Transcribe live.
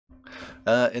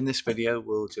In this video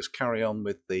we'll just carry on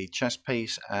with the chest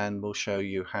piece and we'll show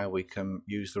you how we can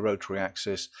use the rotary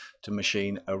axis to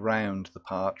machine around the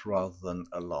part rather than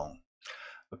along.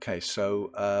 Okay,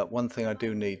 so one thing I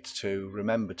do need to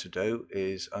remember to do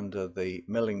is under the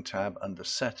milling tab under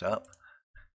setup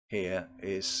here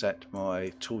is set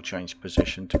my tool change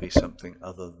position to be something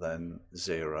other than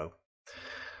 0.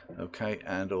 Okay,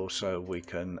 and also we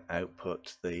can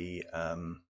output the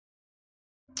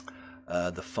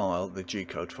file, the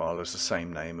G-code file, is the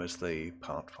same name as the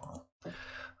part file.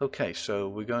 Okay, so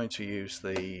we're going to use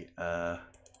the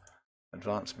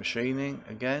advanced machining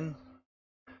again.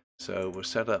 So we'll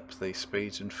set up the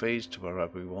speeds and feeds to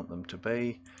wherever we want them to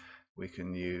be. We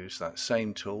can use that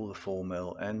same tool, the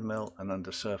 4mm end mill, and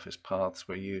under surface paths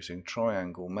we're using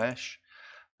triangle mesh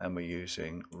and we're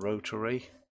using rotary.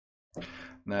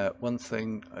 Now, one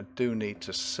thing I do need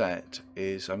to set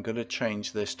is I'm going to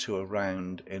change this to a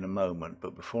round in a moment,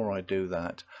 but before I do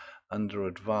that, under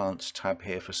Advanced tab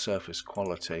here for surface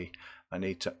quality, I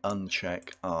need to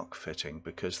uncheck arc fitting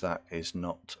because that is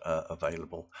not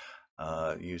available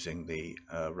using the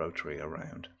rotary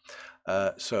around.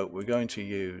 So we're going to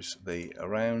use the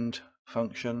around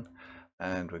function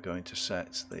and we're going to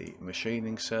set the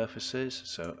machining surfaces.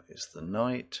 So it's the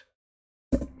night.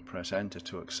 Press enter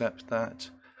to accept that.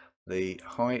 The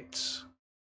heights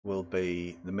will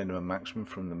be the minimum maximum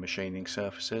from the machining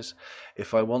surfaces.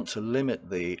 If I want to limit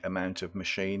the amount of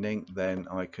machining, then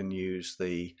I can use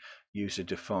the user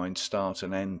defined start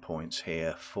and end points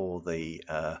here for the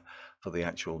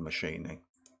actual machining.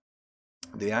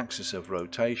 The axis of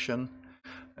rotation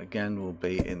again will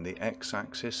be in the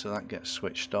x-axis, so that gets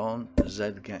switched on.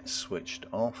 Z gets switched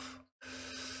off.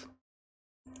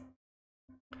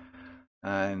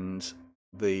 And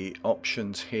the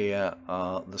options here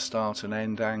are the start and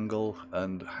end angle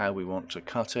and how we want to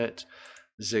cut it,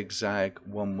 zigzag,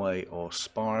 one way or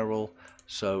spiral.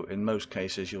 So in most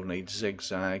cases you'll need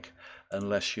zigzag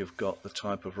unless you've got the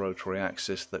type of rotary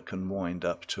axis that can wind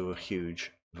up to a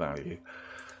huge value.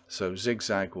 So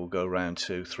zigzag will go around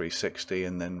to 360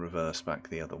 and then reverse back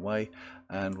the other way,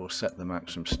 and we'll set the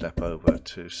maximum step over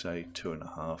to say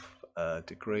 2.5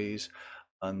 degrees.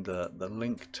 Under the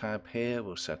link tab here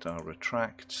we'll set our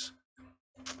retracts,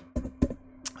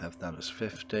 have that as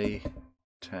 50,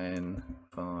 10,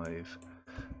 5,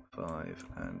 5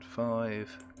 and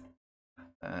 5,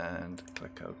 and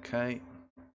click OK.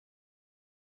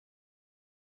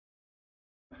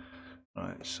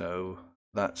 Right, so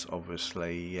that's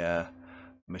obviously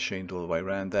machined all the way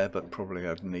around there, but probably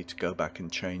I'd need to go back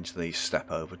and change the step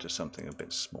over to something a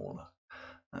bit smaller.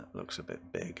 That looks a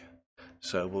bit big.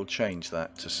 So we'll change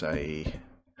that to say,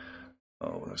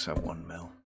 oh, let's have 1 mil.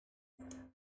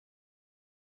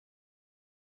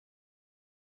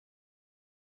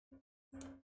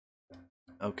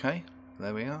 Okay,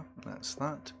 there we are, that's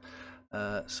that.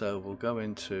 So we'll go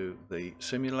into the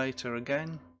simulator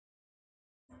again.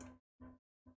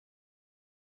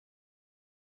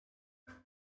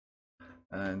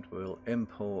 And we'll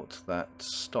import that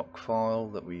stock file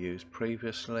that we used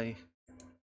previously.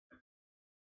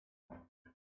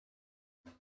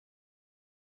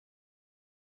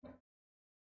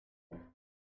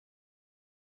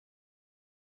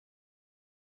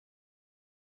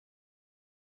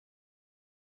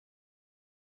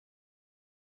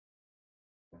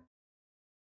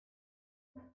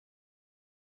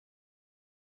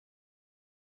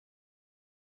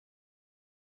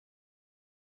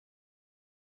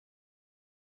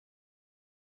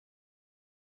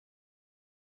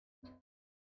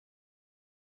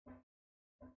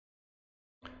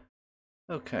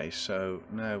 Okay, so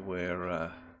now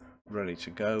we're ready to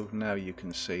go. Now you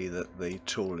can see that the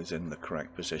tool is in the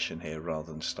correct position here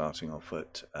rather than starting off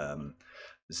at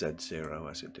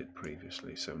Z0 as it did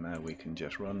previously. So now we can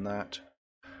just run that.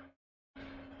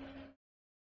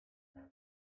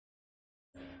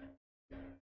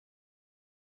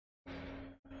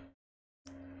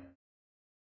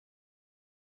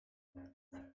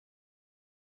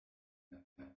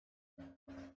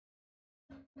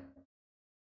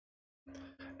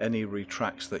 Any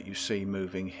retracts that you see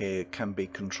moving here can be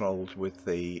controlled with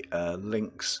the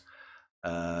links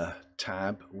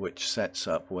tab, which sets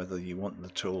up whether you want the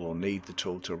tool or need the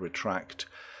tool to retract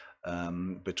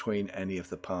between any of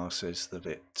the passes that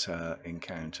it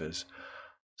encounters,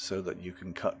 so that you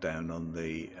can cut down on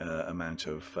the amount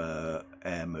of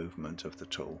air movement of the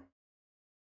tool.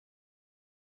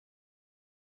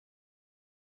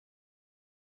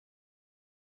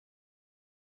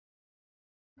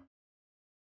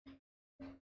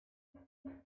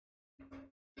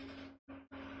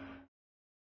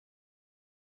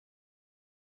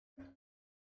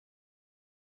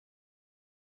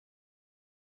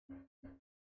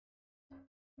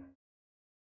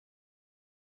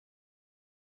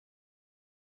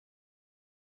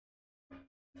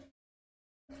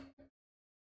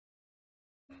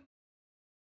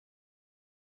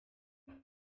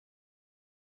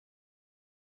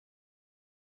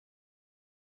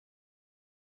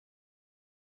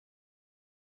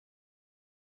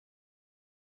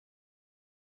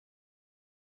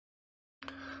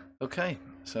 Okay,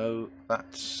 so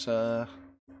that's that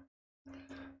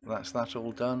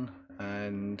all done,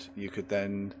 and you could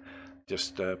then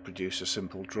just produce a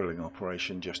simple drilling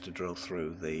operation just to drill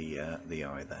through the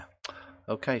eye there.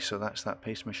 Okay, so that's that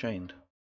piece machined.